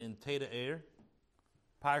Torah Ohr,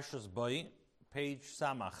 Parshas Boy, page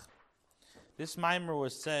Samach. This mimer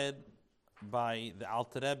was said by the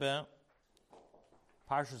Alter Rebbe,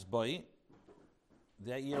 Parshas Boy.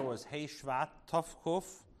 That year was Hei Shvat Tov Kuf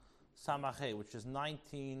Samach Hei, which is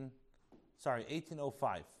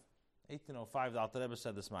 1805. 1805, the Alter Rebbe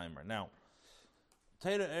said this mimer. Now,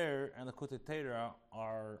 Torah Ohr and the Kutei Torah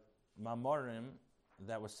are mamorim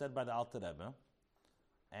that was said by the Alter Rebbe,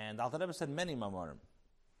 and the Alter Rebbe said many mamorim.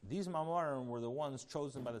 These mamorim were the ones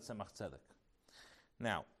chosen by the Tzemach Tzedek.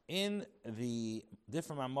 Now, in the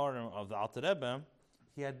different mamorim of the Alter Rebbe,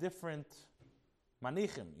 he had different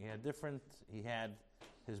manichim. He had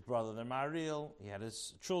his brother the Maril, he had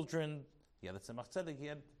his children, he had the Tzemach Tzedek, he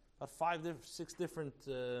had about 6 different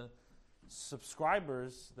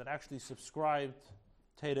subscribers that actually subscribed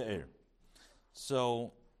Torah Ohr.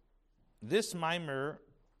 So, this mimer,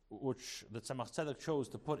 which the Tzemach Tzedek chose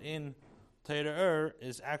to put in Torah Ohr,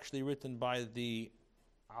 is actually written by the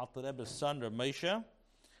Alter Rebbe's son, Rav Moshe.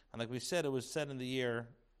 And like we said, it was said in the year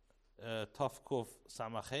Tov Kuf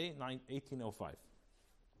Samach Hei, 1805.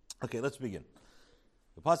 Okay, let's begin.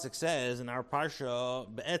 The pasuk says in our parsha,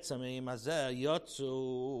 "Be'etzem hayom hazeh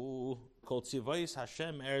yotzu kol tzivos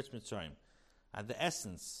Hashem eretz Mitzrayim." At the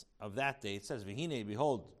essence of that day, it says, "V'hinei,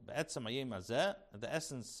 behold, be'etzem hayom hazeh." At the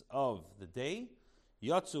essence of the day,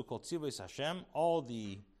 yotzu kol tzivos Hashem. All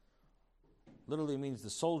the literally means the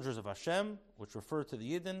soldiers of Hashem, which refer to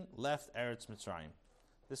the Yidden, left Eretz Mitzrayim.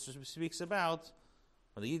 This speaks about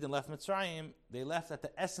when the Yidden left Mitzrayim, they left at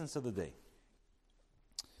the essence of the day.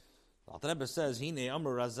 The Alter Rebbe says, "Hine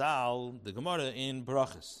Amr Razal," the Gemara in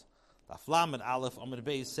Brachos. The Aflamed Aleph Amr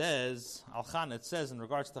Beis says, Al Chana, it says in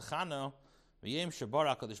regards to Chana, "V'yem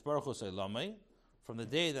shebara Kadosh Baruch Hu Seilamei," from the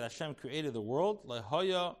day that Hashem created the world,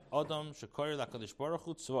 Lehoya Adam Shekoyer LaKadosh Baruch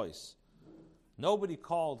Hu Tzvois. Nobody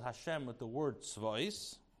called Hashem with the word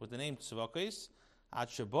Tzvois, with the name Tzvokis, Ad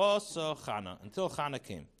Shebasa Chana, until Chana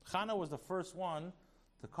came. Chana was the first one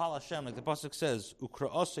to call Hashem, like the pasuk says,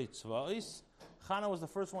 Ukraosei Tzvois. Chana was the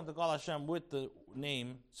first one to call Hashem with the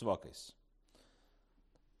name Tzvokis.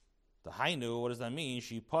 The Hainu, what does that mean?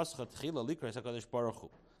 She pascha tchila likras HaKadosh Baruch Hu.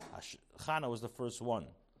 Chana was the first one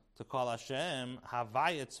to call Hashem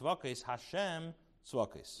Havaya Tzvokis, Hashem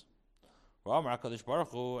Tzvokis. Ra'amar HaKadosh Baruch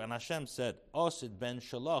Hu, and Hashem said, Osid ben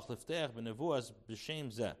shalach lifteach b'nevuas b'shem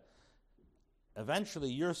zeh. Eventually,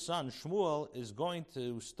 your son Shmuel is going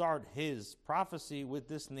to start his prophecy with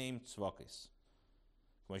this name Tzvokis.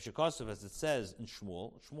 As it says in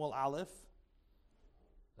Shmuel Aleph,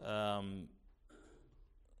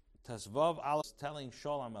 Tesvav Aleph telling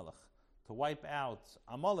Shaul HaMelech to wipe out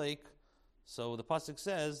Amalek. So the pasuk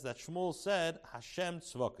says that Shmuel said Hashem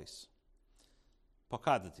Tzvokis.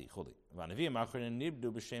 Pakadati chuli.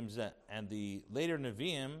 And the later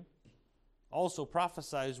Nevi'im also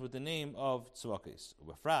prophesies with the name of Tzvokis.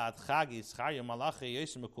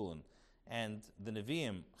 And the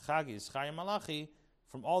Nevi'im Chagis Chayim Malachi,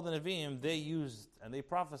 from all the Nevi'im, they used and they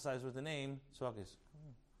prophesied with the name Tzvokis.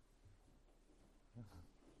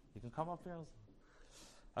 You can come up here.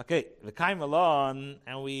 Okay, the Kaim Alon,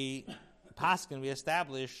 and we paskin, we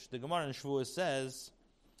establish, the Gemara in Shavuos says,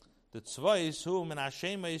 the Tzvokis hu min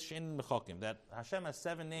Hashem she'ein mechokim, that Hashem has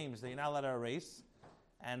 7 names that you're not allowed to erase,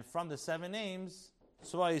 and from the 7 names,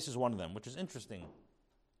 Tzvokis is one of them, which is interesting.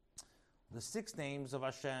 The 6 names of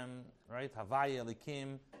Hashem, right, Havaya,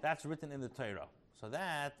 Elikim, that's written in the Torah. So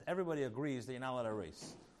that, everybody agrees that you're not allowed to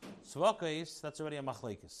erase. Tzvokis, that's already a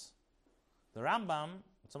machlekes. The Rambam,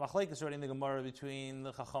 it's a machlekes already in the Gemara between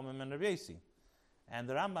the Chachamim and Rabbi Yossi. And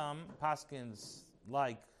the Rambam paskins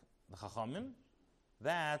like the Chachamim,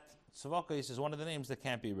 that Tzvokis is one of the names that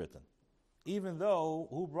can't be written. Even though,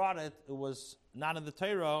 who brought it, it was not in the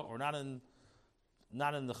Torah, or not in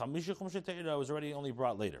the Chamisha Chumshe Torah, it was already only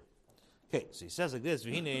brought later. Okay, so he says like this, So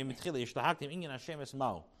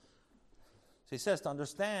he says, to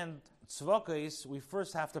understand Tzvokis, we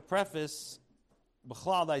first have to preface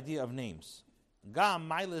B'chlal the idea of names. Gam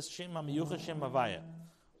Mailis Shem HaMiyuchad Shem Havaya.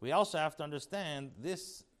 We also have to understand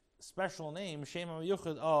this special name, Shem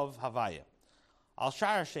HaMiyuchad of Havaya. Al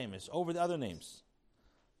Shar Shemis, over the other names.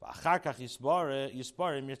 So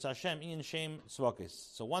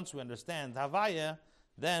once we understand Havaya,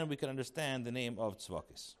 then we can understand the name of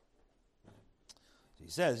Tzvokis. He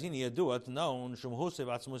says, it's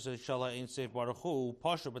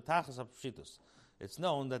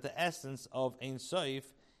known that the essence of Ein Sof,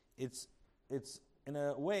 it's in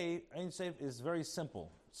a way, Ein Sof is very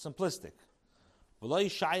simple, simplistic. And when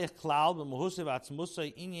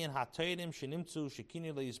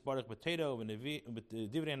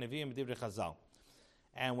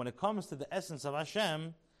it comes to the essence of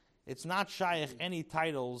Hashem, it's not shaykh any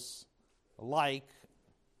titles like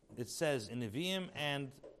it says in Nevi'im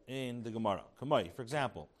and in the Gemara. Kamoi, for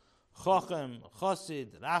example, Chochem,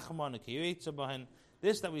 Chosid, Rachman, Kiyotzabahan.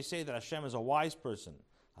 This that we say that Hashem is a wise person,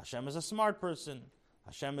 Hashem is a smart person,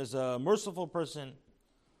 Hashem is a merciful person.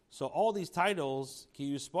 So all these titles,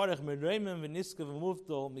 Hashem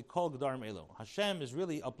is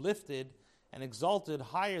really uplifted and exalted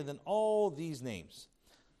higher than all these names.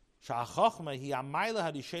 Chachma,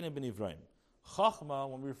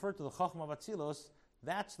 when we refer to the Chachma of Atzilus,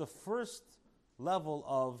 that's the first level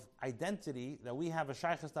of identity that we have a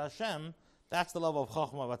Shaykhus to Hashem. That's the level of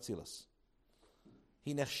Chachma of Atzilus.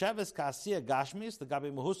 When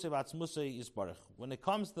it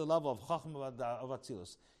comes to the level of Chachma of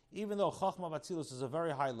Atzilus, even though Chachma of Atzilus is a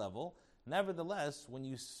very high level, nevertheless, when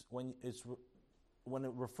it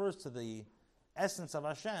refers to the essence of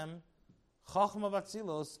Hashem, Chachma of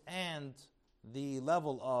Atzilus and the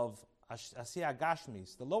level of Asiyah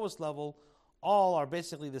Gashmis, the lowest level, all are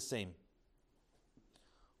basically the same.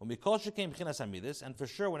 And for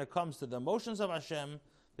sure, when it comes to the emotions of Hashem,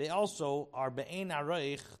 they also are be'ein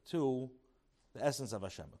aroich to the essence of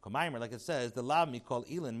Hashem. Like it says, the lav mikol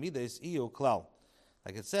ilin mides iyo klal.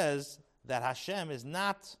 Like it says that Hashem is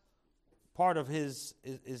not part of his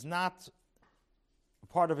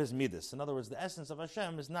midas. In other words, the essence of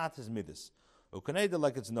Hashem is not his midas. Ukaneda,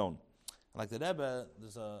 like it's known. Like the Rebbe,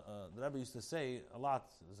 the Rebbe used to say a lot.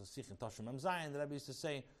 There's a sikh in Tashrim Mem Zayin. The Rebbe used to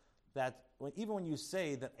say that even when you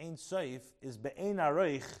say that Ein Soif is be'ein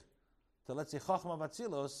aroich to, let's say, Chachma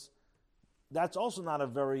Vatzilos, that's also not a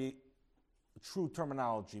very true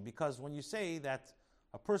terminology, because when you say that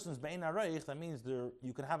a person's be'ein aroich, that means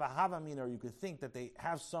you could have a havamin, or you could think that they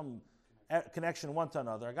have some connection one to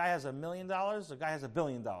another. A guy has $1 million, a guy has $1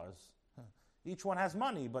 billion. Each one has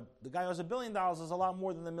money, but the guy who has $1 billion is a lot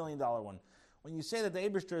more than the $1 million one. When you say that the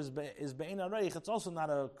Eibishter is be'ein aroich, it's also not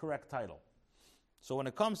a correct title. So when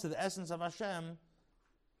it comes to the essence of Hashem,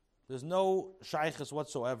 there's no shaykhus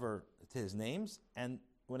whatsoever to his names, and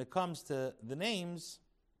when it comes to the names,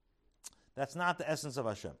 that's not the essence of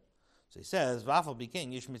Hashem. So he says, "V'afal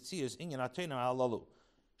bikein yesh mitzius inyan atayna alalu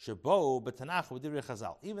shebo b'tanach v'divrei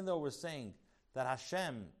Chazal." Even though we're saying that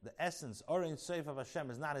Hashem, the essence, or in Seif of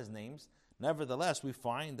Hashem, is not his names, nevertheless we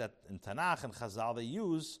find that in Tanakh and Chazal they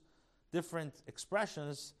use different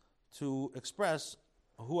expressions to express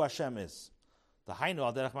who Hashem is. The Hainu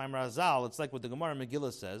al derech Maimer Hazal, it's like what the Gemara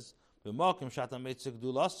Megillah says,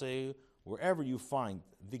 wherever you find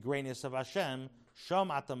the greatness of Hashem, Sham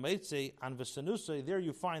atameitze an v'sanusay, there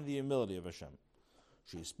you find the humility of Hashem.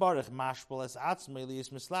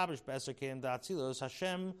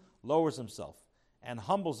 Hashem lowers himself and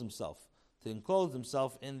humbles himself to enclose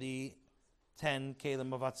himself in the 10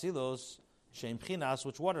 kelim of Atzilos, Shem Chinas,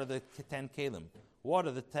 which what are the 10 kelim? What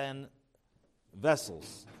are the 10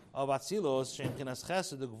 vessels of Atzilos, Shem Chinas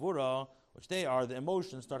Chesed, the Gvura, which they are the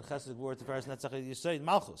emotions, start Chesed, Gvura, Tiferes, Netzach, Yisod,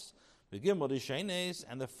 Malchus.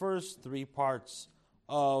 And the first 3 parts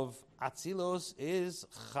of Atzilos is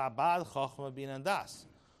Chabad, Chochma, Bin, and Das.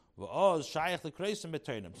 So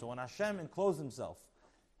when Hashem encloses himself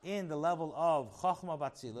in the level of Chochma of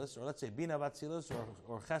Atzilos, or let's say Bina of Atzilos,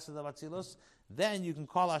 or Chesed of Atzilos, then you can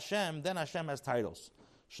call Hashem, then Hashem has titles.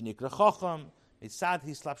 Shnikra Chochem, Mitzad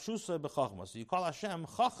Hislapshusa b'Chochma. So you call Hashem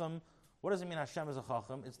Chochem. What does it mean Hashem is a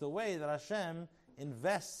Chochem? It's the way that Hashem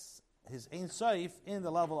invests his Ein Soif in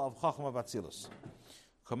the level of Chochem of Atzilus.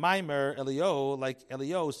 Kamaimer Elio, like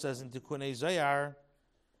Elio says in Tikunei Zoyar,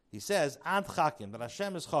 he says, Ant Chakim, that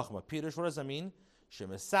Hashem is Chochem. Pirush, what does that mean?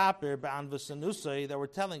 Shemesaper ba'an v'sanusay, that we're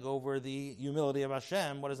telling over the humility of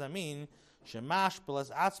Hashem. What does that mean? Shemash belas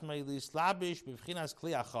atzmei lislabish b'vchinas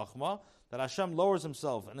kli ha'chachma, that Hashem lowers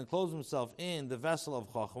himself and encloses himself in the vessel of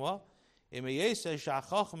Chachma. Even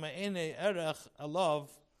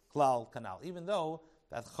though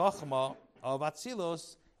that Chachma of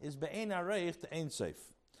Atzilos is be'ein areich to ein seif.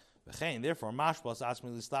 Therefore, mashbas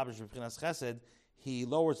atzmei lislabish b'vchinas chesed, he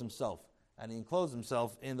lowers himself and he encloses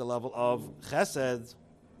himself in the level of chesed.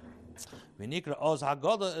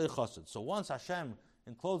 So once Hashem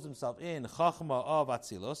encloses himself in Chachma of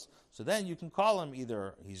Atzilos, so then you can call him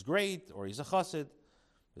either he's great or he's a chassid.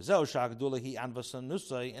 And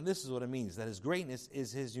this is what it means, that his greatness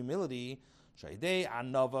is his humility,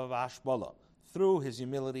 through his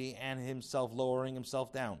humility and himself lowering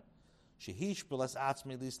himself down. Through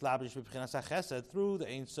the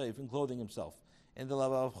Ein Sof, enclothing himself in the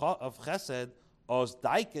level of chesed. So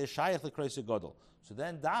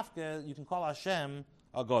then dafke, you can call Hashem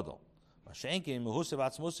a Godel.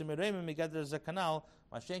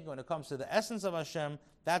 When it comes to the essence of Hashem,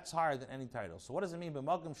 that's higher than any title. So what does it mean?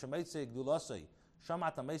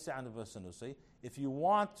 If you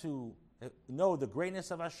want to know the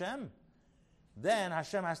greatness of Hashem, then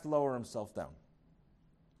Hashem has to lower himself down.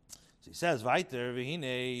 So he says, "Vayter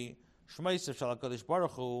v'hinei shmeisav shel HaKadosh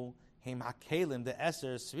Baruch Hu heim hakelim the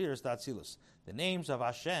eser sviras d'atzilus." The names of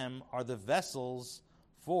Hashem are the vessels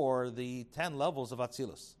for the 10 levels of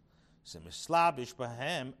Atzilus. So mislabish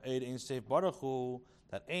bahem eid ein seif Baruch Hu,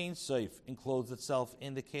 that Ein Sof encloses itself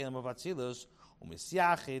in the kelim of Atzilus,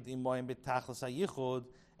 umisyachid imoyim betachlis hayichud,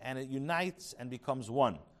 and it unites and becomes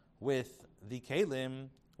one with the kelim,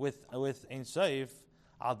 with Ein Sof,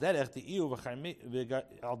 al derech di'iu v'garmei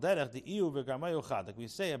uchad. Like we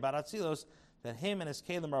say about Atzilus, that him and his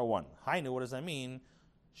kelim are one. Hainu, what does that mean?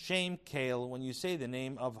 Shem Kael, when you say the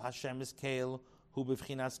name of Hashem is Kael, hu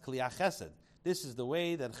b'vchinas kliyah chesed. This is the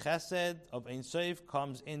way that chesed of Ein Sof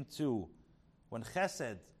comes into. When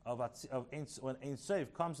chesed when Ein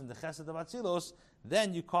Sof comes into chesed of Atzilus,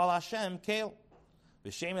 then you call Hashem Kael.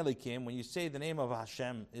 B'shem Elikim, when you say the name of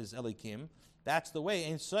Hashem is Elikim, that's the way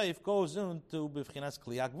Ein Sof goes into b'vchinas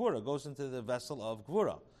kliyah gvura, goes into the vessel of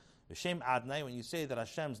gvura. B'shem Adnai, when you say that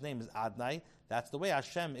Hashem's name is Adnai, that's the way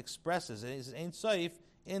Hashem expresses it, is Ein Sof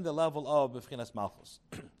in the level of b'vchinas malchus.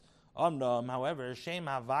 However, Shem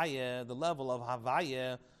Havaya, the level of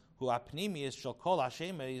Havaya, who apnimius shall call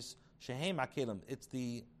Hashemes shehem hakelim. It's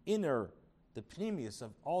the inner, the pnimius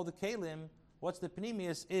of all the kelim. What's the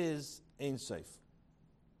pnimius is Ein Sof.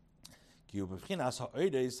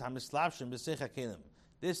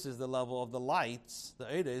 This is the level of the lights, the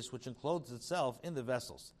oides, which encloses itself in the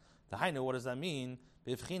vessels. The Hainu, what does that mean?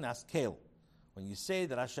 B'vchinas kel. When you say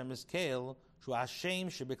that Hashem is kel, shu Hashem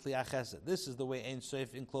shebekliya chesed. This is the way Ein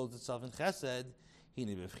Sof encloses itself in chesed.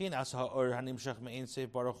 Hine b'vchinas ha'or hanimshach me'Ein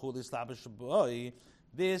Sof baruch hu lislabish b'oi.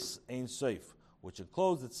 This Ein Sof, which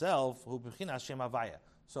encloses itself, hu b'vchinas Shem Havaya.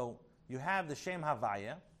 So you have the Shem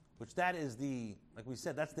Havaya, which that is the, like we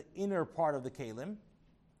said, that's the inner part of the kelim.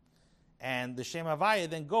 And the Shem Havaya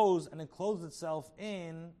then goes and encloses itself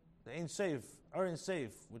in the Ein Sof, or Ein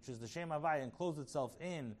Sof, which is the Shem Havaya, encloses itself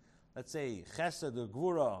in, let's say, Chesed or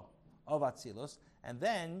Gvura of Atzilus, and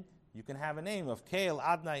then you can have a name of Kael,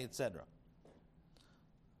 Adnai, etc.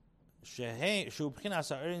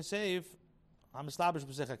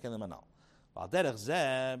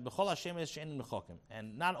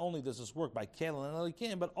 And not only does this work by Kael and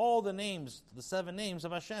Elikim, but all the names, the 7 names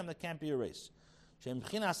of Hashem that can't be erased.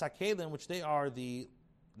 Which they are the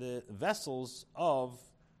vessels of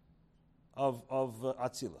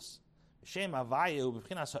Atzilus.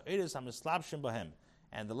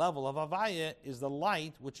 And the level of Havaya is the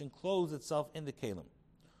light which encloses itself in the kelim.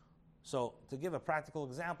 So, to give a practical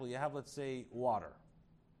example, you have, let's say, water.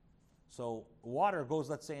 So, water goes,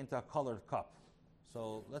 let's say, into a colored cup.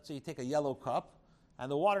 So, let's say you take a yellow cup,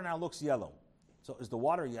 and the water now looks yellow. So, is the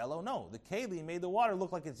water yellow? No. The keli made the water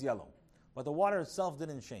look like it's yellow. But the water itself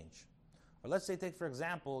didn't change. Or let's say, take for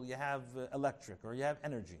example, you have electric, or you have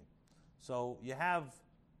energy. So, you have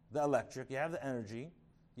the electric, you have the energy,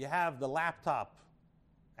 you have the laptop,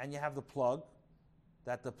 and you have the plug,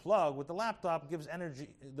 that the plug with the laptop gives energy,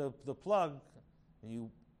 the plug, you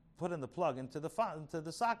put in the plug into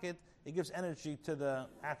the socket, it gives energy to the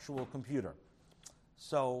actual computer.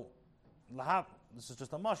 So, this is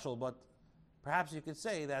just a mashal, but perhaps you could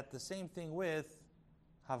say that the same thing with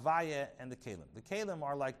Havaya and the Kalim. The Kalim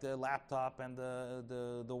are like the laptop and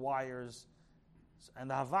the wires, and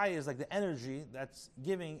the Havaya is like the energy that's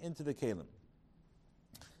giving into the Kalim.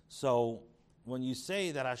 So, when you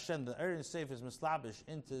say that Hashem, the Ein Sof is mislabish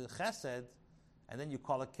into Chesed, and then you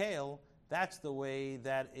call it Kael, that's the way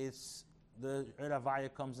that it's the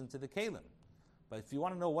Havaya comes into the Kalim. But if you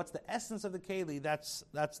want to know what's the essence of the Keli, that's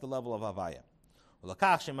the level of Havaya.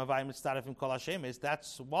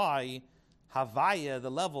 That's why Havaya,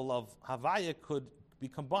 the level of Havaya, could be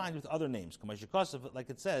combined with other names. Like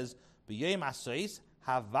it says,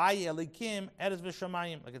 Havaya Elikim Eretz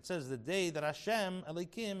v'Shamayim. Like it says, the day that Hashem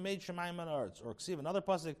Elikim made Shamayim and Eretz. Or see another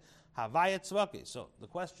pasuk, Havaya Tzvakis. So the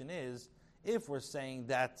question is, if we're saying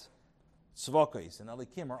that Tzvakis and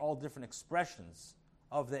Elikim are all different expressions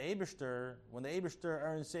of the Eibishter, when the Eibishter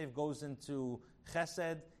Ein Sof goes into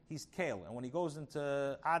Chesed, he's Kael, and when he goes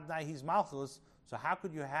into Adnai, he's Malchus. So how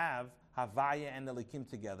could you have Havaya and Elikim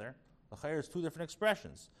together? The Chayyar is 2 different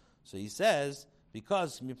expressions. So he says,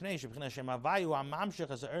 because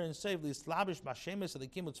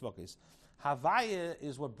Havaya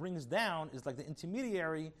is what brings down, is like the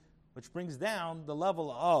intermediary, which brings down the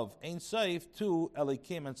level of Ein Sof to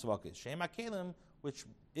Elikim and Tzvakis. Shem HaKelim, which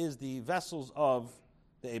is the vessels of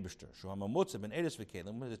the Eibishter. The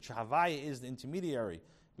Havaya is the intermediary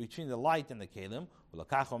between the light and the kelim.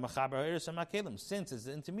 Since it's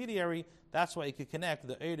the intermediary, that's why it could connect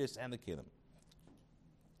the eris and the kelim.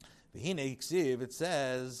 It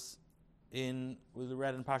says we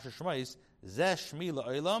read in Parsha Shmois, Zeh Shmi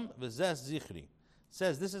La'olam v'Zeh Zichri. It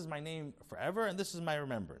says, this is my name forever, and this is my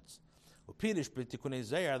remembrance. Upidish b'Tikunei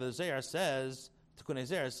Zayar, the Zayar says, Tikunei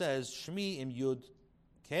Zayar says, Shmi im Yud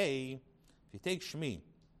K. If you take Shmi,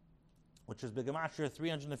 which is Begamashir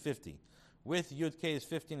 350, with Yud K is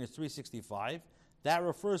 15 is 365, that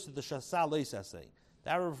refers to the Shasa Leisasei.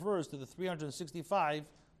 That refers to the 365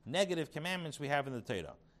 negative commandments we have in the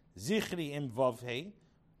Torah. Zichri im Vav Hei.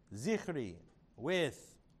 Zichri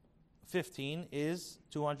with 15 is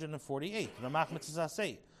 248. Ramach mitzvahs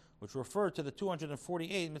asay, which refer to the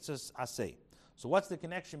 248 mitzvahs asay. So what's the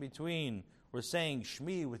connection between, we're saying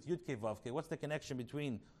Shmi with Yud Ke Vav Ke, what's the connection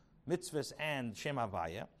between mitzvahs and Shem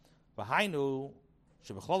Havaya? V'hainu,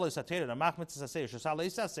 shebechlol esatera, Ramach mitzvahs asay, shesal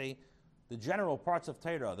leisasay, the general parts of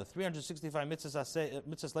Torah, the 365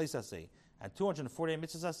 mitzvahs leisasay, and 248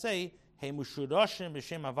 mitzvahs asay, he mushurashim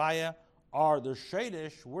b'Shem Havaya, are the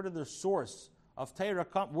shadish, where did the source of Torah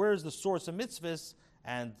come? Where is the source of mitzvahs?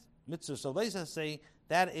 And mitzvahs, so they say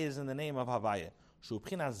that is in the name of Havaya.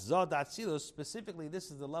 Specifically,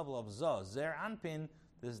 this is the level of Zah. Zer Anpin,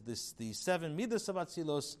 the 7 midas of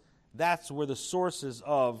Atzilus, that's where the sources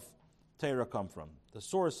of Torah come from. The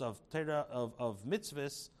source of Torah, of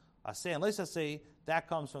mitzvahs, Aseh and Leisaseh, that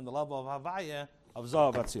comes from the level of Havaya, of Zah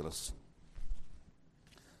of Atzilus.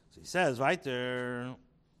 So he says right there,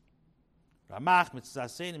 the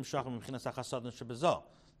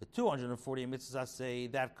 240 mitzvahs say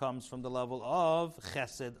that comes from the level of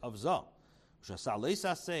chesed of Zah.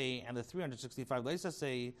 And the 365 leisas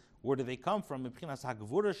say, where do they come from? They come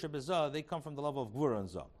from the level of gvura and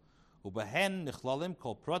Zah.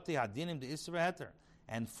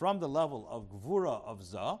 And from the level of gvura of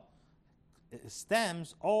Zah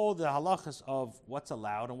stems all the halachas of what's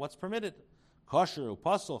allowed and what's permitted. Kosher,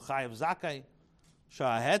 upasol, chayav, zakai. So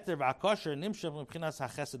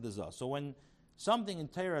when something in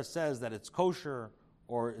Torah says that it's kosher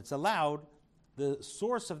or it's allowed, the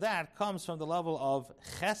source of that comes from the level of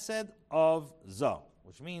chesed of Zah,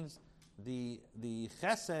 which means the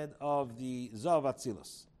chesed of the Zah of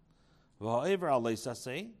Atzilus.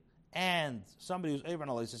 And somebody who's over on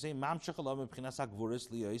Aleisasei, mamshech alav mebchinas hagvuris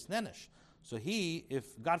liyois nenesh. So he,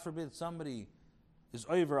 if God forbid somebody is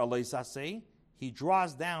over Aleisasei, he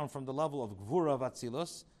draws down from the level of Gvura of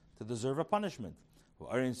Atzilus to deserve a punishment.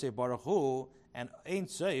 And Ein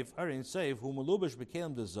Seif, who Melubish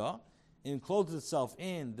became the Zah, encloses itself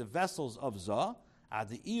in the vessels of Zah,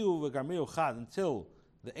 until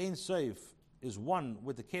the Ein Seif is one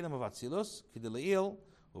with the Kelim of Atzilus,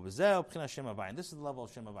 and this is the level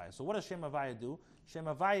of Shem Havaya. So what does Shem Havaya do? Shem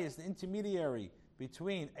Havaya is the intermediary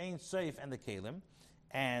between Ein Seif and the Kelim,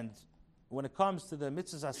 and when it comes to the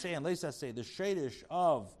mitzvahs aseh and leis aseh, the shadish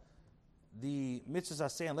of the mitzvahs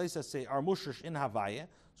aseh and leis aseh are mushish in Havaya.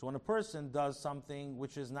 So when a person does something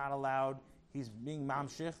which is not allowed, he's being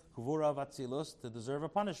mamshich, kavura of atzilus, to deserve a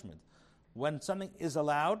punishment. When something is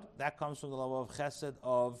allowed, that comes from the level of chesed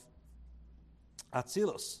of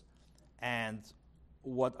atzilus. And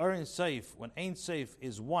what Ein Seif, when Ein Seif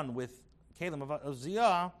is one with Kelim of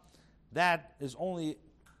Ziyah, that is only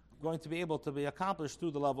going to be able to be accomplished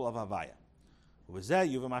through the level of Havaya.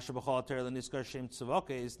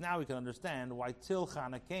 Now we can understand why till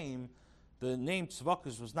Chana came, the name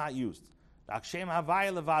Tzvakas was not used.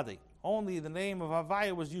 Only the name of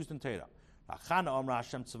Havaya was used in Torah.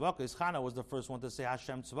 Chana was the first one to say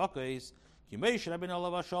Hashem Tzvakas,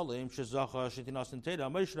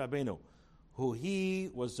 who he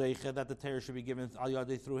was zeicha that the Torah should be given al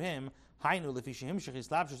yadei through him.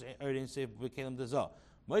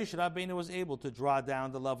 Moshe Rabbeinu was able to draw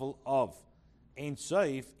down the level of Ein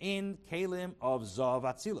Seif in Kelim of Zav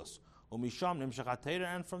Atzilus.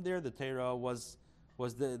 And from there the Torah was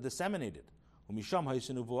disseminated. And Moshe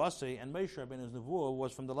Rabbeinu's nevuah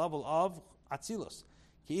was from the level of Atzilus.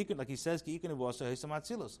 Like he says,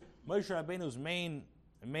 Moshe Rabbeinu's main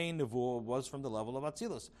nevuah was from the level of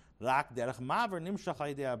Atzilus.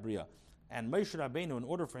 And Moshe Rabbeinu, in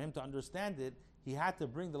order for him to understand it, he had to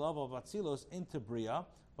bring the level of Atzilus into Bria,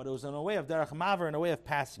 but it was in a way of Derech Maver, in a way of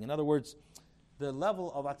passing. In other words, the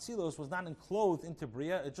level of Atzilus was not enclosed into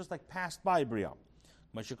Bria, it just like passed by Bria.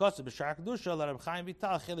 Rabbi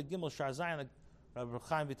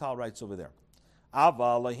Chaim Vital writes over there.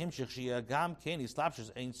 However,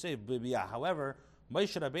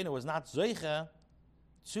 Moshe Rabbeinu was not Zoicha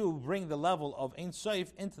to bring the level of Ein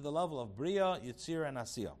Seif into the level of Bria, Yitzir, and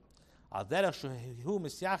Asiyah.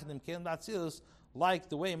 Like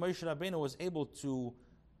the way Moshe Rabbeinu was able to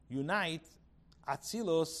unite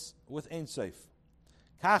Atzilus with Ein Sof.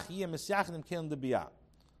 Kach yeh misyachdim kelim de biyah.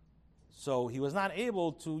 So he was not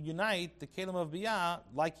able to unite the kelim of biyah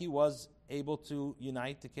like he was able to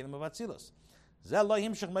unite the kelim of Atzilus. So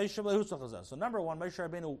number one, Moshe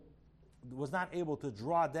Rabbeinu was not able to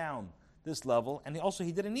draw down this level, and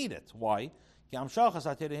he didn't need it. Why? Because Moshe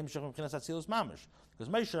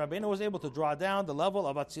Rabbeinu was able to draw down the level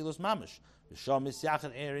of Atzilus Mamish.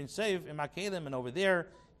 And over there,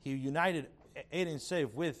 he united Ein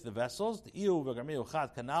Sof with the vessels, the Iu v'Garmiu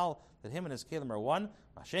Chad Kanal, that him and his kelim are one.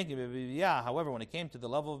 However, when it came to the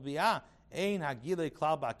level of Biyah, Ein Hagilei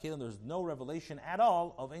Klal Ba'Kelim, there's no revelation at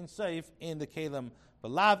all of Ein Sof in the kelim.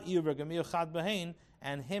 But Lav Iu v'Garmiu Chad B'Hain,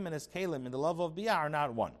 and him and his kelim in the level of Biyah are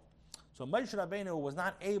not one. So Moshe Rabbeinu was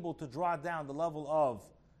not able to draw down the level of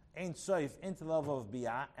Ein Sof into the level of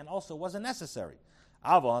Biyah, and also wasn't necessary.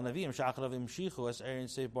 However, when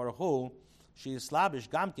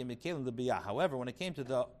it came to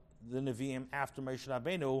the Nevi'im after Moshe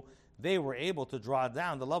Rabbeinu, they were able to draw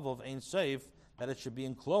down the level of Ein Sof, that it should be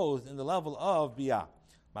enclosed in the level of Biyah.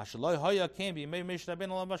 Which Moshe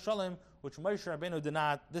Rabbeinu did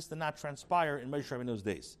not transpire in Moshe Rabbeinu's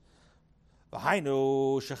days.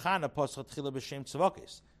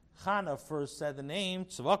 Chana first said the name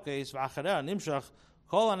Tzavokes v'achareh nimshach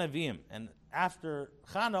kol hanavim, and after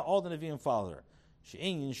Chana all the Nevi'im followed her.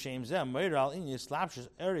 She'inyin shem zeh meiral inyin slapshus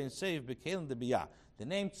Ein Sof b'kelim de biyah. The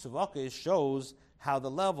name Tzavokes shows how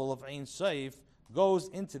the level of Ein Sof goes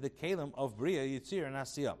into the kelim of Bria, Yitzir, and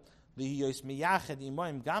Asiyah. Lihiyos miyached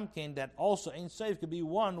imoim gamkein, that also Ein Sof could be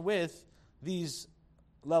one with these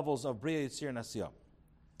levels of Bria, Yitzir, and Asiyah.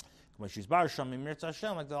 Like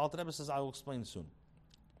the Alter Rebbe says, I will explain soon.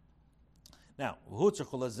 Now,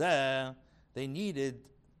 they needed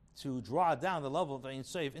to draw down the level of Ein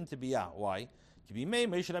Sof into Biyah. Why? In the days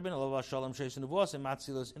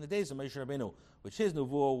of Moshe Rabbeinu, which his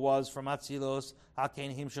nuvuah was from Atzilos,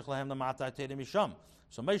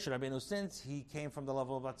 so Moshe Rabbeinu, since he came from the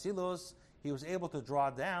level of Atzilos, he was able to draw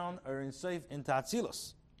down Ein Sof into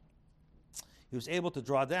Atzilos. He was able to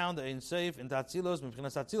draw down the Ein Sof into Atzilos,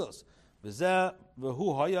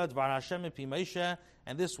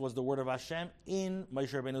 and this was the word of Hashem in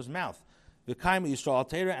Moshe Rabbeinu's mouth. And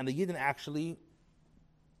the Yidden actually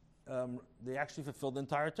fulfilled the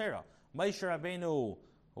entire Torah. Moshe Rabbeinu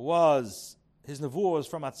his nevuah was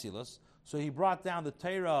from Atzilus, so he brought down the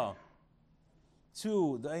Torah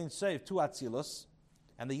to the Ein Sof, to Atzilus,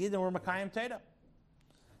 and the Yidden were Mekayim Torah.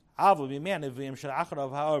 However, the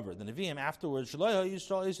Nevi'im afterwards,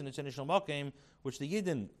 which the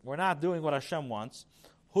Yidden were not doing what Hashem wants,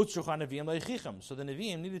 so the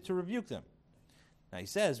Nevi'im needed to rebuke them. Now he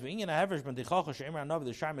says, the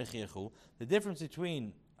difference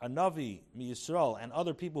between a Navi, Yisrael, and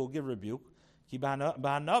other people who give rebuke,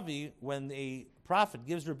 when a prophet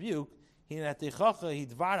gives rebuke, the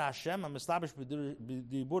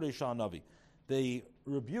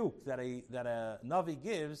rebuke that a Navi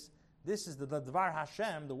gives, this is the Dvar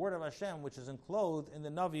Hashem, the word of Hashem, which is enclosed in the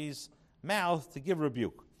Navi's mouth to give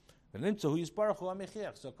rebuke. So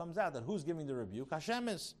it comes out that who's giving the rebuke? Hashem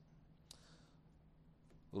is.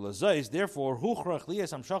 Therefore,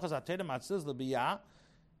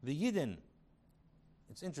 the Yidden,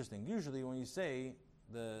 it's interesting. Usually when you say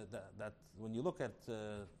that when you look at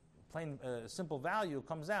plain simple value, it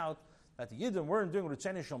comes out that the Yidden weren't doing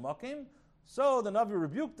Ritzeni Shel, so the Navi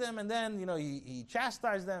rebuked them, and then he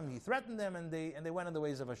chastised them, he threatened them, and they went in the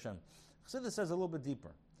ways of Hashem. Chassidus says a little bit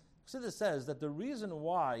deeper. Chassidus says that the reason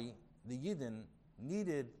why the Yidden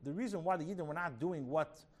were not doing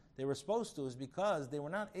what they were supposed to is because they were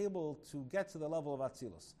not able to get to the level of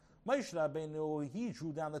Atzilus. Moshe Rabbeinu, he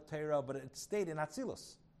drew down the Torah, but it stayed in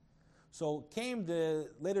Atzilus. So came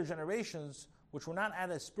the later generations, which were not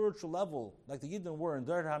at a spiritual level like the Yidden were in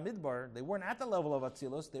Dor HaMidbar. They weren't at the level of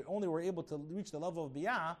Atzilus. They only were able to reach the level of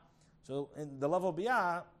Biyah. So in the level of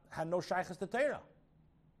Biyah had no shaykhs to Torah.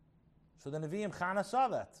 So the Nevi'im Chana saw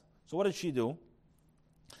that. So what did she do?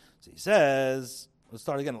 So he says, let's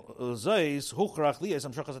start again.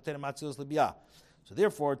 So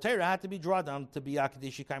therefore, Torah had to be drawn down to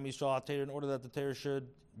Biyah in order that the Torah should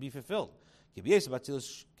be fulfilled. Like I said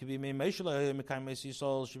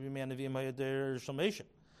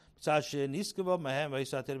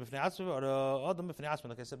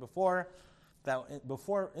before, that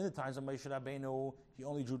before in the times of Moshe Rabbeinu, he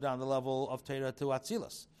only drew down the level of Torah to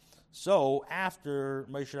Atzilus. So after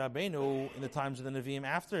Moshe Rabbeinu, in the times of the Nevi'im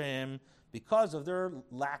after him, because of their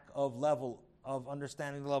lack of level of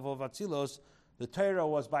understanding the level of Atzilus, the Torah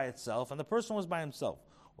was by itself and the person was by himself.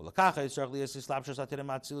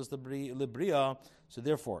 So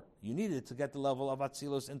therefore, you needed to get the level of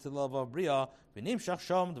Atzilus into the level of Bria, and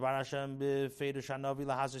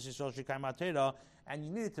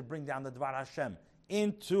you needed to bring down the Dvar Hashem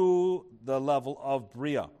into the level of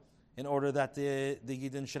Bria, in order that the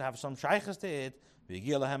Yidden should have some shaykhs to it.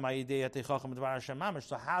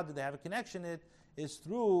 So how do they have a connection? It is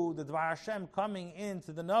through the Dvar Hashem coming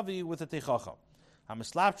into the Navi with the Teichacham.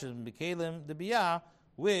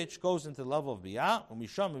 Which goes into the level of Biyah, and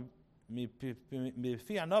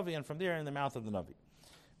from there in the mouth of the Navi.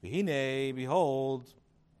 Behold,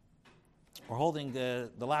 we're holding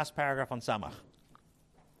the last paragraph on Samach.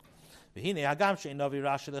 Even though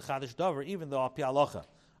Api Alocha,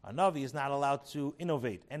 a Navi is not allowed to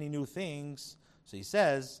innovate any new things. So he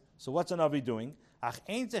says, so what's a Navi doing? The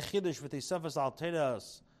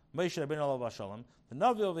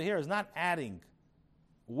Navi over here is not adding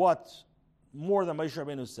what more than Moshe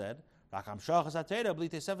Rabbeinu said. All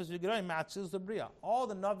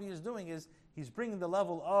the Navi is doing is he's bringing the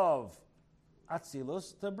level of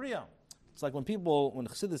Atzilus to Bria. It's like when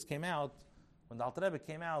Chassidus came out, when the Alter Rebbe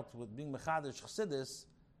came out with being Mechadish Chassidus,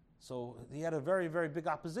 so he had a very, very big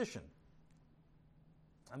opposition.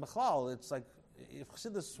 And Bechlal, it's like, if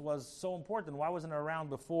Chassidus was so important, why wasn't it around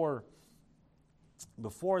before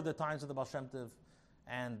the times of the Baal Shem Tov?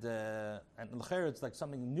 And l'cher, it's like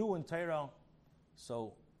something new in Torah.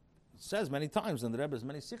 So it says many times in the Rebbe's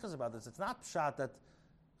many sikhs about this. It's not pshat that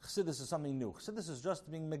Chassidus is something new. Chassidus is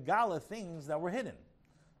just being megala things that were hidden.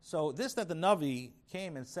 So this that the Navi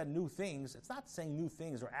came and said new things, it's not saying new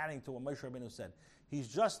things or adding to what Moshe Rabbeinu said. He's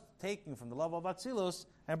just taking from the level of Atzilus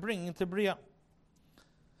and bringing it to Bria.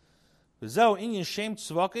 This is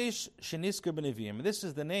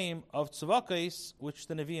the name of Tzvakis, which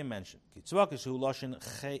the Nevi'im mentioned.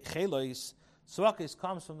 Tzvakis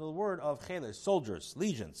comes from the word of chelos, soldiers,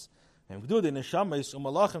 legions. These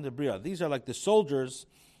are like the soldiers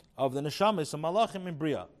of the neshamis and malachim in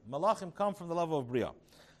Bria. Malachim come from the level of Bria.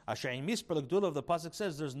 Of the pasuk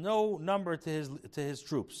says there's no number to his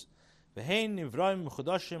troops. They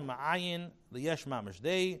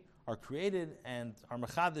are created and are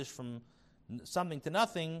mechadish from something to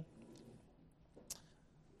nothing.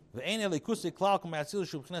 And in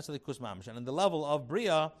the level of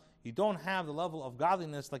Bria, you don't have the level of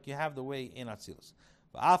godliness like you have the way in Atzilus.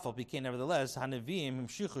 Nevertheless,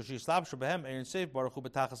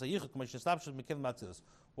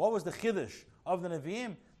 what was the chiddush of the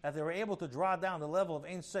Nevi'im? That they were able to draw down the level of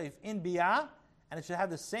Ein Sof in Biyah, and it should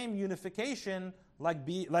have the same unification like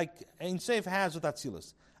Ein Sof has with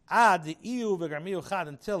Atzilus.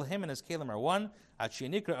 Until him and his Kalim are one, until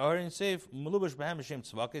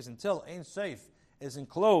Ein Sof is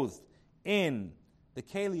enclosed in the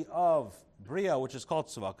Keli of Bria, which is called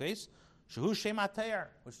Tzvakis, which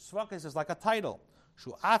Tzvakis is like a title.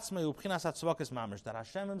 That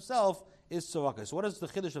Hashem himself is Tzvakis. What is the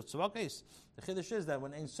Chiddush of Tzvakis? The Chiddush is that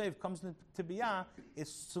when Ein Sof comes to Biyah,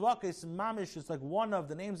 it's Tzvakis Mamish, it's like one of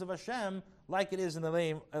the names of Hashem, like it is in the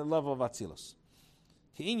level of Atzilus.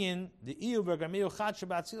 Like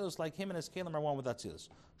him and his Kalim are one with Atzilus.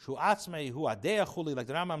 Like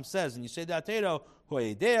the Rambam says, and you say that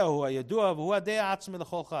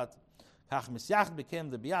became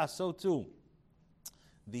the Biyah, so too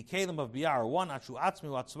the Kalim of Biyah are one, until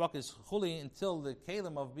the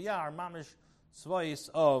Kalim of Biyah are mamish tzvayis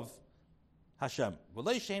of Hashem.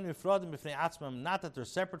 Not that they're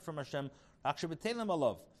separate from Hashem,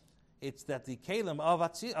 it's that the Kalim of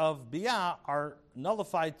Biyah are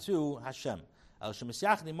nullified to Hashem.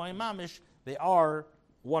 They are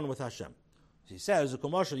one with Hashem. He says,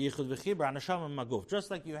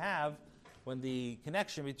 just like you have when the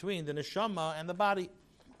connection between the neshama and the body.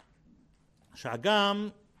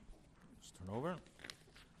 Shagam, let's turn over.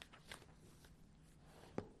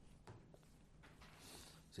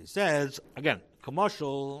 So he says, again,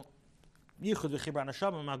 commercial,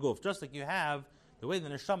 just like you have the way the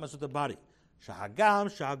neshama is with the body. Shahagam,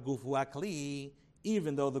 shahaguf huakli,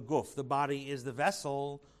 even though the guf, the body, is the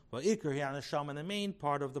vessel, but ikr here neshama, the main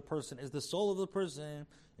part of the person is the soul of the person.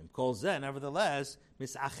 Nevertheless,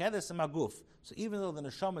 misachedes maguf. So even though the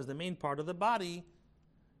neshama is the main part of the body,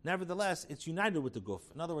 nevertheless, it's united with the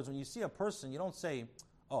guf. In other words, when you see a person, you don't say,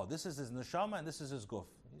 "Oh, this is his neshama and this is his guf."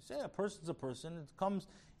 You say a person's a person.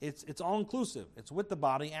 It's all inclusive. It's with the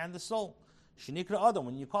body and the soul. Shinikra adam.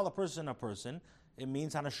 When you call a person, it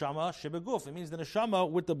means haneshama shebeguf. It means the neshama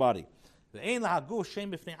with the body. And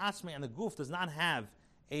the guf does not have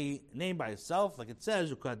a name by itself, like it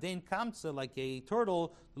says, like a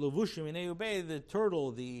turtle. The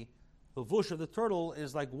turtle, the levush of the turtle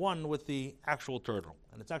is like one with the actual turtle,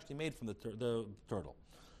 and it's actually made from the turtle.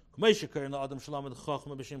 Just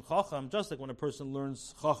like when a person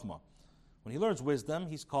learns chachma. When he learns wisdom,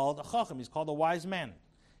 he's called a chacham, he's called a wise man.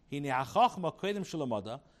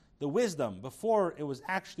 The wisdom, before it was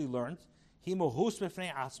actually learned, it's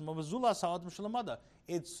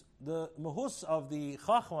the mahus of the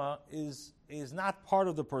chachma is not part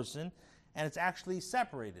of the person, and it's actually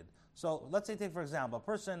separated. So let's say, take for example, a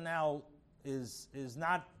person now is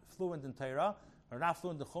not fluent in Torah, or not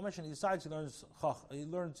fluent in Chumash, and he decides he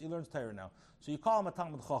learns Torah now. So you call him a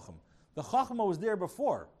Talmud Chacham. The Chachma was there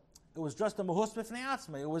before. It was just a mahus b'fnei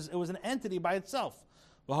atzma. It was an entity by itself.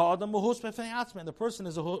 And the person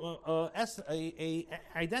is a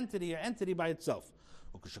identity or entity by itself.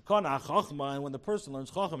 And when the person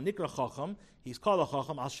learns Chacham, Nikra Chacham, he's called a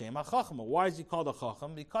Chacham al Shem HaChacham. Why is he called a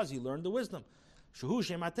Chacham? Because he learned the wisdom. Shehu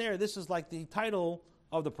Shem HaTeir, this is like the title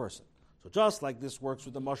of the person. So just like this works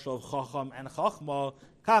with the mashal of Chacham and Chachma,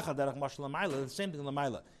 Kacha derech mashal l'mayla, the same thing in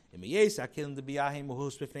l'mayla. Even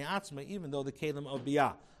though the kelim of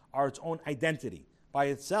biyah are its own identity by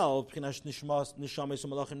itself, this is where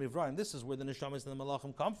the neshamas and the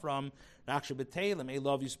malachim come from. They're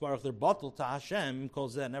bottled to Hashem.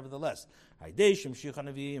 Nevertheless, through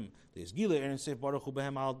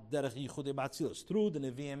the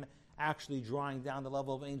Nevi'im actually drawing down the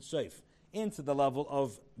level of Ein Sof into the level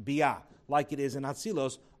of biyah, like it is in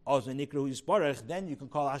Atzilos. Then you can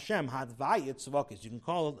call Hashem Hadvayit Tzvakis. You can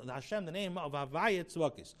call Hashem the name of Hadvayit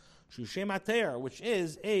Tzvakis, Shushem Ater, which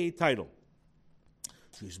is a title.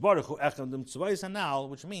 Which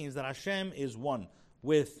means that Hashem is one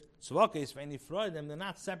with Tzvakis. They're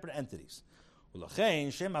not separate entities.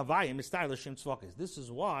 This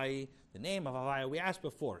is why the name of Havaya, we asked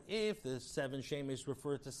before, if the 7 Shemis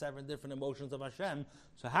refer to 7 different emotions of Hashem,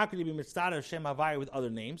 so how could you be mitzvah Shem Havaya with other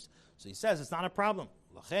names? So he says it's not a problem.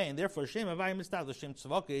 Therefore, Shem Havaya mitzvah Shem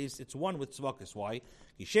Tzvakis, it's one with Tzvakis. Why?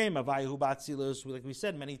 Shem Havaya hu ba'atzilus, like we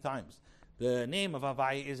said many times. The name of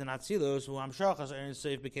Havaya is in Atzilus, who Hamshachas Aaron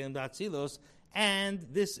Seif became the Atzilus, and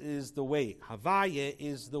this is the way. Havaya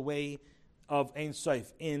is the way of Ein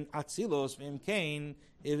Sof in Atzilus, V'imkein.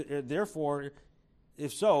 Therefore,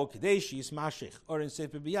 if so, Kadeshi is Mashich, Aaron Seif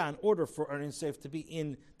B'Biyah, in order for Aaron Seif to be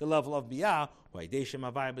in the level of Biyah,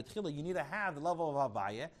 you need to have the level of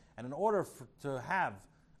Havaya, and in order to have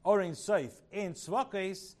Aaron Seif in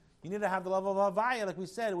Tzvakis, you need to have the level of Havaya, like we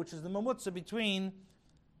said, which is the mamutza between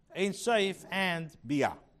Ein Sof and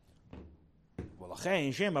Biyah.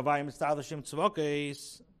 Shem Havaya mitzvah Shem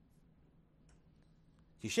Tzvakis.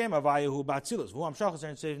 Kishem Havaya hu ba'atzilus. V'hu hamshachas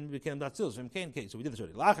Aaron Seif became ba'atzilus. V'imkein kei. So we did this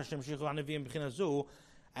already. Lach Hashem shichu ha'neviim b'chinazu.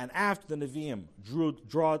 And after the Nevi'im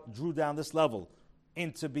drew down this level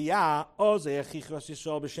into Biyah, ozeh achichos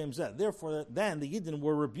Yisrael b'shem zeh. Therefore, then the Yidden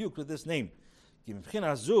were rebuked with this name. From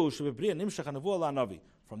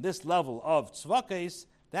this level of Tzvakis,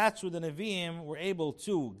 that's where the Nevi'im were able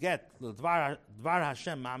to get the Dvar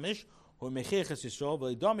Hashem Mamish, and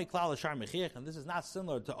this is not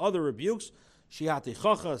similar to other rebukes. Shiati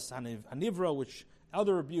Chochas Hanivra, which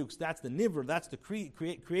other rebukes, that's the Nivra, that's the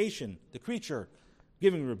creation, the creature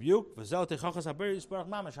giving rebuke.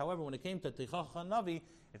 However, when it came to Teichacha Navi,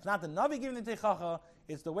 it's not the Navi giving the Teichacha,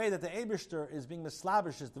 it's the way that the Eibishter is being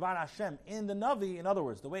mislabish, is Dvar Hashem in the Navi. In other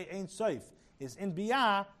words, the way Ein Sof is in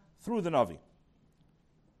Biyah through the Navi.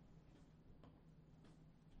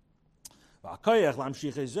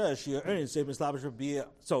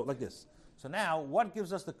 So, like this. So now, what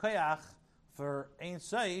gives us the koyach for Ein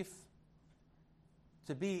Sof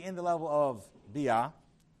to be in the level of Biyah?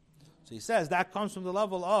 So he says that comes from the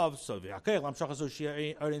level of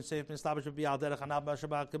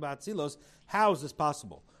how is this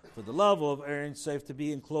possible? For the level of Ein Sof to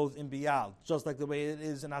be enclosed in Biyah, just like the way it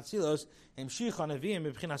is in Atzilos, the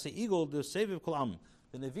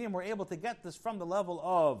Nevi'im were able to get this from the level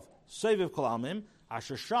of Seviv Kol Amim,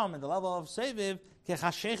 Asher Sham, and the level of Seviv,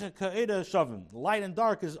 Kechashecha Ka'eda Shavim. Light and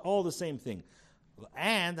dark is all the same thing.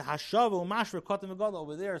 And Hashavu Mashra Kotem V'Gadol,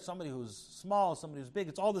 over there, somebody who's small, somebody who's big,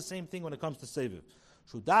 it's all the same thing when it comes to Seviv.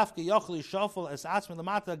 Shudafke Yochli Shafel Es Atzmi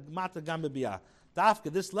Lamata Gam B'Biyah.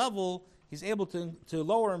 Dafke, this level, he's able to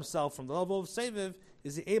lower himself from the level of Seviv,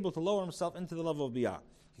 is he able to lower himself into the level of Biyah.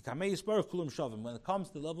 When it comes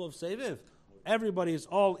to the level of Seviv, everybody is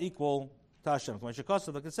all equal to Hashem. Like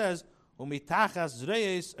it says, now we can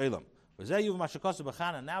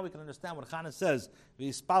understand what Chana says.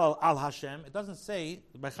 V'yispalal al Hashem. It doesn't say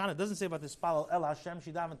by Chana. It doesn't say about Yispalal el Hashem.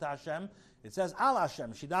 She davened to Hashem. It says al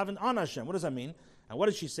Hashem. She davened on Hashem. What does that mean? And what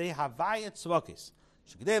does she say? Havayet tzvakis.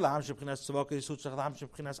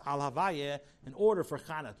 In order for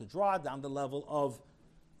Chana to draw down the level of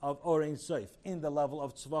Or Ein Sof, in the level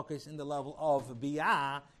of tzvakis, in the level of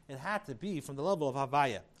Biyah, it had to be from the level of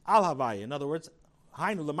Havaya, Al Havaya. In other words,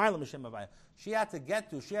 Hainu L'mayla Mishem Havaya. She had to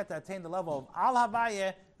attain the level of Al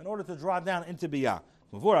Havaya in order to draw down into Biyah.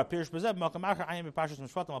 Okay,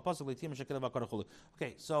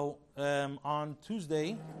 so on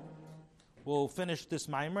Tuesday we'll finish this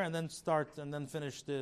mimer and then finish the